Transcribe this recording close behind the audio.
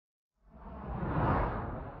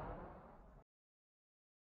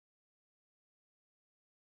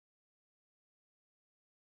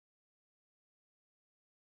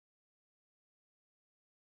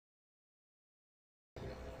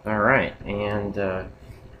Alright, and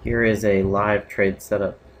here is a live trade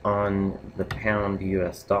setup on the pound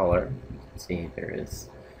US dollar. See, there is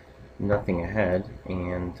nothing ahead,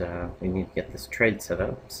 and we need to get this trade set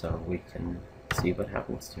up so we can see what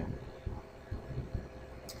happens to it.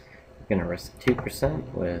 We're going to risk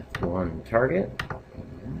 2% with one target,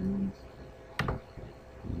 and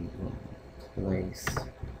we will place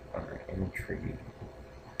our entry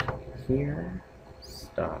here.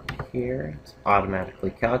 Stop here. It's automatically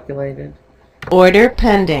calculated. Order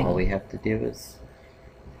pending. All we have to do is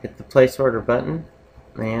hit the place order button,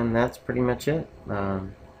 and that's pretty much it.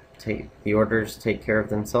 The orders take care of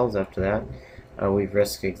themselves after that. We've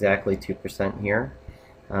risked exactly 2% here,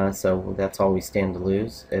 so that's all we stand to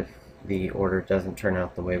lose if the order doesn't turn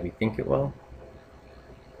out the way we think it will.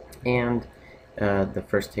 And the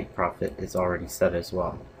first take profit is already set as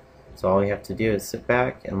well. So all we have to do is sit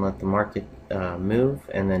back and let the market move,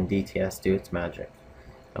 and then DTS do its magic.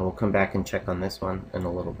 We'll come back and check on this one in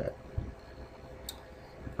a little bit.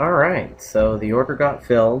 Alright, so the order got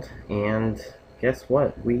filled, and guess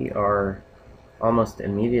what? We are almost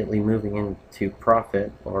immediately moving into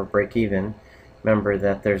profit or break even. Remember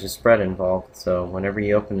that there's a spread involved, so whenever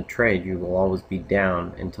you open a trade, you will always be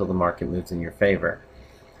down until the market moves in your favor.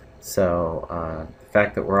 So the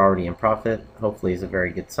fact that we're already in profit hopefully is a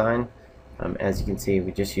very good sign. As you can see,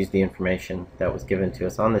 we just used the information that was given to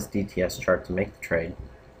us on this DTS chart to make the trade.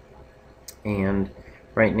 And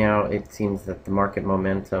right now it seems that the market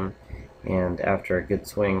momentum, and after a good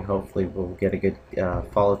swing, hopefully we'll get a good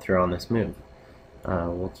follow through on this move.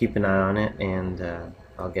 We'll keep an eye on it, and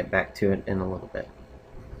I'll get back to it in a little bit.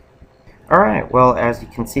 Alright, well, as you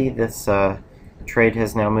can see, this trade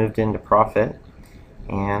has now moved into profit,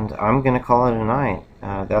 and I'm going to call it a night.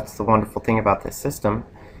 That's the wonderful thing about this system,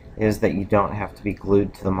 is that you don't have to be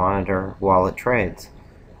glued to the monitor while it trades.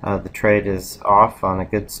 The trade is off on a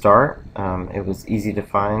good start. It was easy to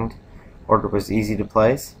find, order was easy to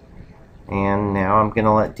place, and now I'm going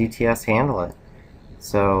to let DTS handle it.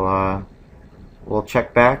 So we'll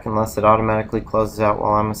check back unless it automatically closes out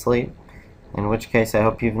while I'm asleep, in which case I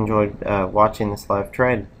hope you've enjoyed watching this live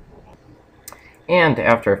trade. And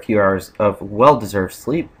after a few hours of well-deserved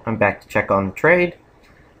sleep, I'm back to check on the trade,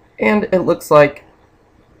 and it looks like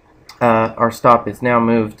our stop is now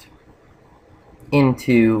moved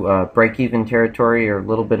into break-even territory, or a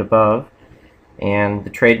little bit above, and the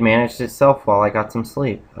trade managed itself while I got some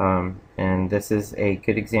sleep. And this is a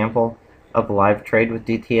good example of a live trade with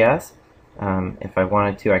DTS. If I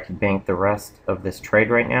wanted to, I could bank the rest of this trade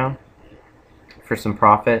right now for some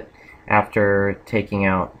profit after taking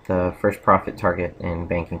out the first profit target and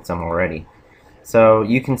banking some already. So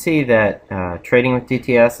you can see that trading with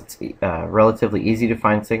DTS, it's relatively easy to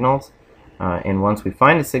find signals, and once we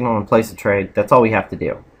find a signal and place a trade, that's all we have to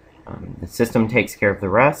do. The system takes care of the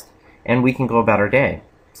rest, and we can go about our day.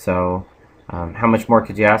 So how much more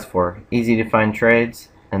could you ask for? Easy to find trades,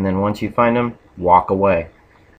 and then once you find them, walk away.